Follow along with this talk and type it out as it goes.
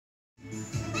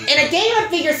In a game of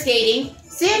figure skating,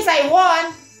 since I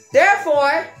won,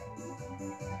 therefore,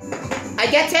 I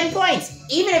get 10 points,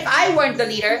 even if I weren't the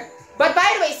leader. But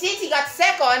by the way, since he got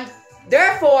second,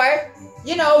 therefore,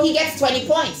 you know, he gets 20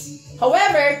 points.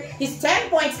 However, his 10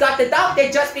 points got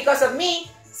deducted just because of me,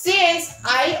 since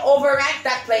I overranked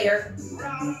that player.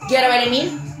 Get what I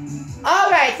mean?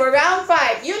 Alright, for round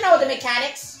 5, you know the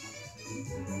mechanics.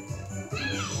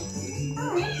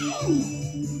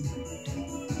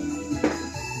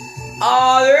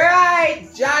 Alright,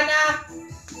 Jana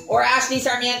or Ashley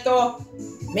Sarmiento,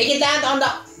 make it land on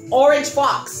the orange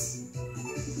fox.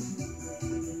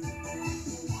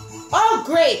 Oh,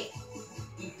 great!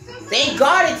 Thank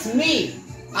God it's me.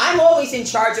 I'm always in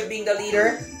charge of being the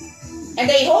leader.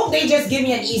 And I hope they just give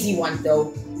me an easy one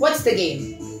though. What's the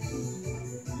game?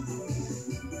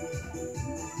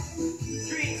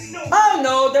 Oh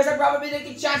no, there's a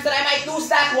probability chance that I might lose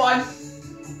that one.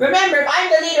 Remember, if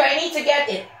I'm the leader, I need to get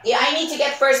it. I need to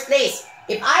get first place.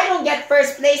 If I don't get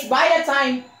first place by the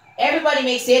time everybody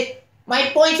makes it, my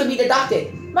points will be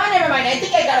deducted. But never mind, I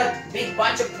think I got a big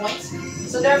bunch of points.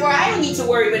 So therefore, I don't need to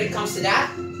worry when it comes to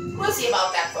that. We'll see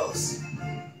about that, folks.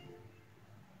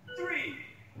 3,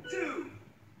 2,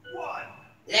 1.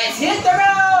 Let's hit the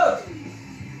road!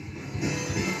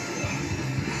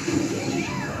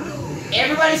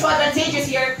 Everybody's advantageous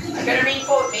here. I better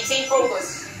maintain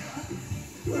focus.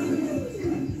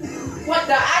 What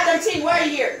the? Adam Team, why are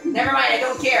you here? Never mind, I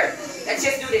don't care. Let's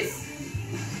just do this.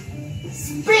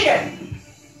 Speeder!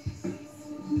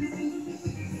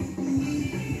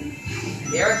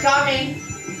 They're coming.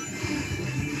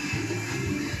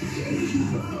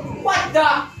 What the?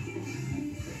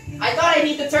 I thought I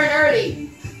need to turn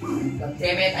early. God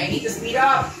damn it, I need to speed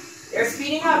up. They're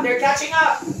speeding up, they're catching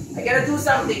up. I gotta do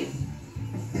something.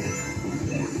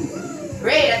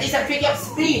 Great, at least I'm picking up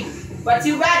speed. But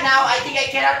too bad now, I think I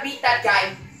cannot beat that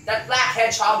guy. That black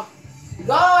hedgehog.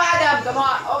 Go, Adam, come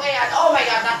on. Okay, oh my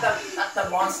god, not the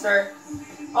monster.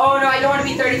 Oh no, I don't want to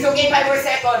be third. It's okay if I were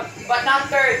second, but not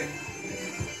third.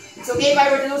 It's okay if I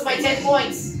were to lose my 10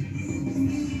 points.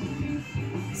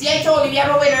 See, I told you, we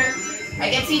have a winner. I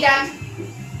can see that.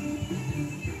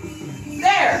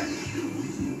 There.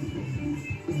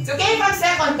 It's okay if I'm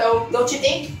second though, don't you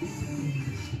think?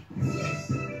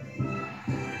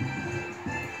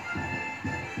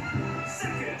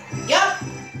 Yup,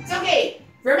 it's okay.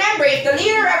 Remember, if the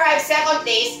leader arrives second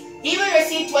place, he will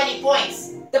receive 20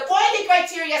 points. The pointing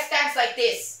criteria stands like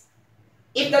this.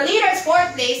 If the leader is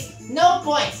fourth place, no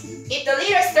points. If the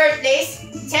leader is third place,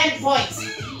 10 points.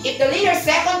 If the leader is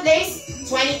second place,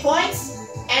 20 points.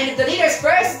 And if the leader is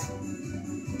first,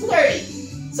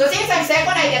 30. So since I'm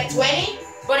second, I get 20.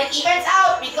 But it evens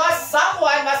out because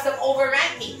someone must have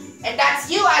overranked me. And that's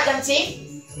you, Adam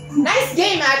T. Nice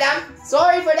game, Adam.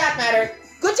 Sorry for that matter.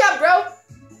 Good job, bro.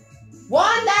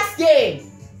 One last game.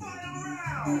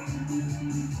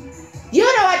 You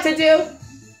know what to do.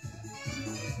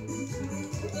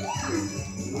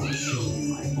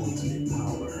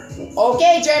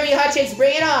 Okay, Jeremy Hutchins,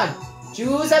 bring it on.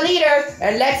 Choose a leader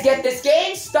and let's get this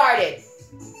game started.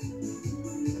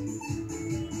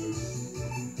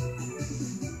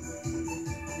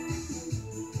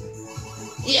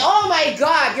 Oh my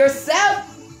god, yourself?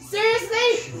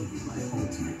 Seriously?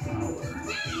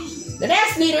 The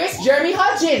next leader is Jeremy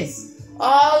Hutchins.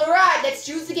 Alright, let's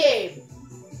choose the game.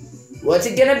 What's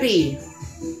it gonna be?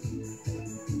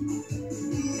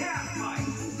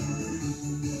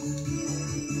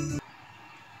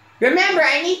 Remember,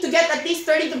 I need to get at least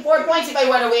 30 to 4 points if I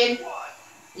want to win.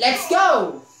 Let's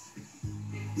go!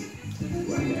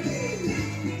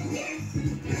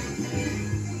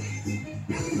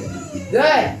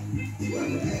 Good.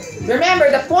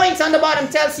 Remember, the points on the bottom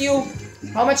tells you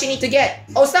how much you need to get.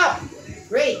 Oh, stop!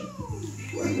 Great.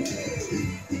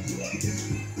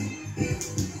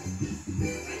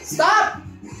 Stop!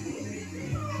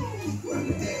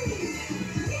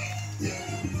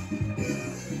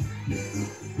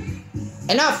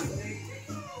 Enough!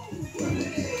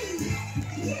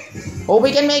 Hope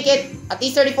we can make it at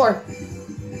least 34.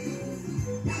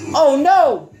 Oh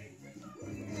no!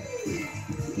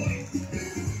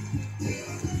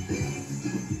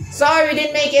 Sorry, we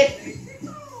didn't make it.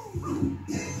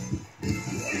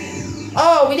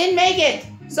 Oh, we didn't make it.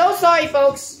 So sorry,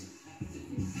 folks.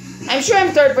 I'm sure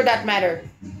I'm third for that matter.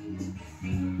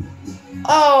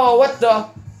 Oh, what the?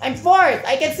 I'm fourth.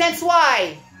 I can sense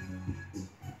why.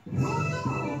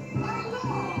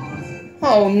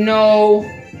 Oh no.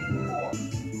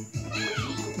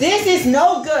 This is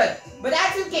no good. But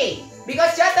that's okay.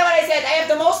 Because just like what I said, I have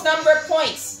the most number of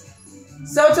points.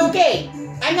 So it's okay.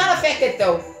 I'm not affected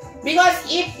though. Because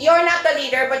if you're not the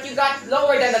leader, but you got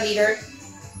lower than the leader,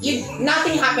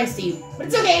 nothing happens to you. But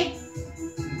it's okay.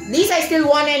 At least I still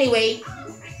won anyway.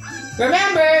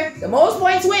 Remember, the most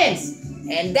points wins.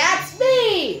 And that's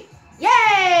me!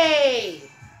 Yay!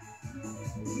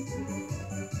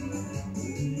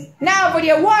 Now for the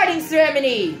awarding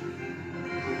ceremony.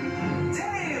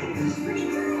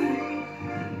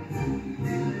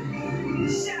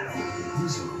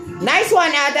 Nice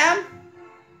one, Adam.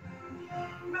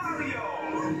 Mario.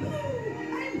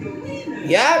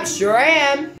 Yep, sure I am.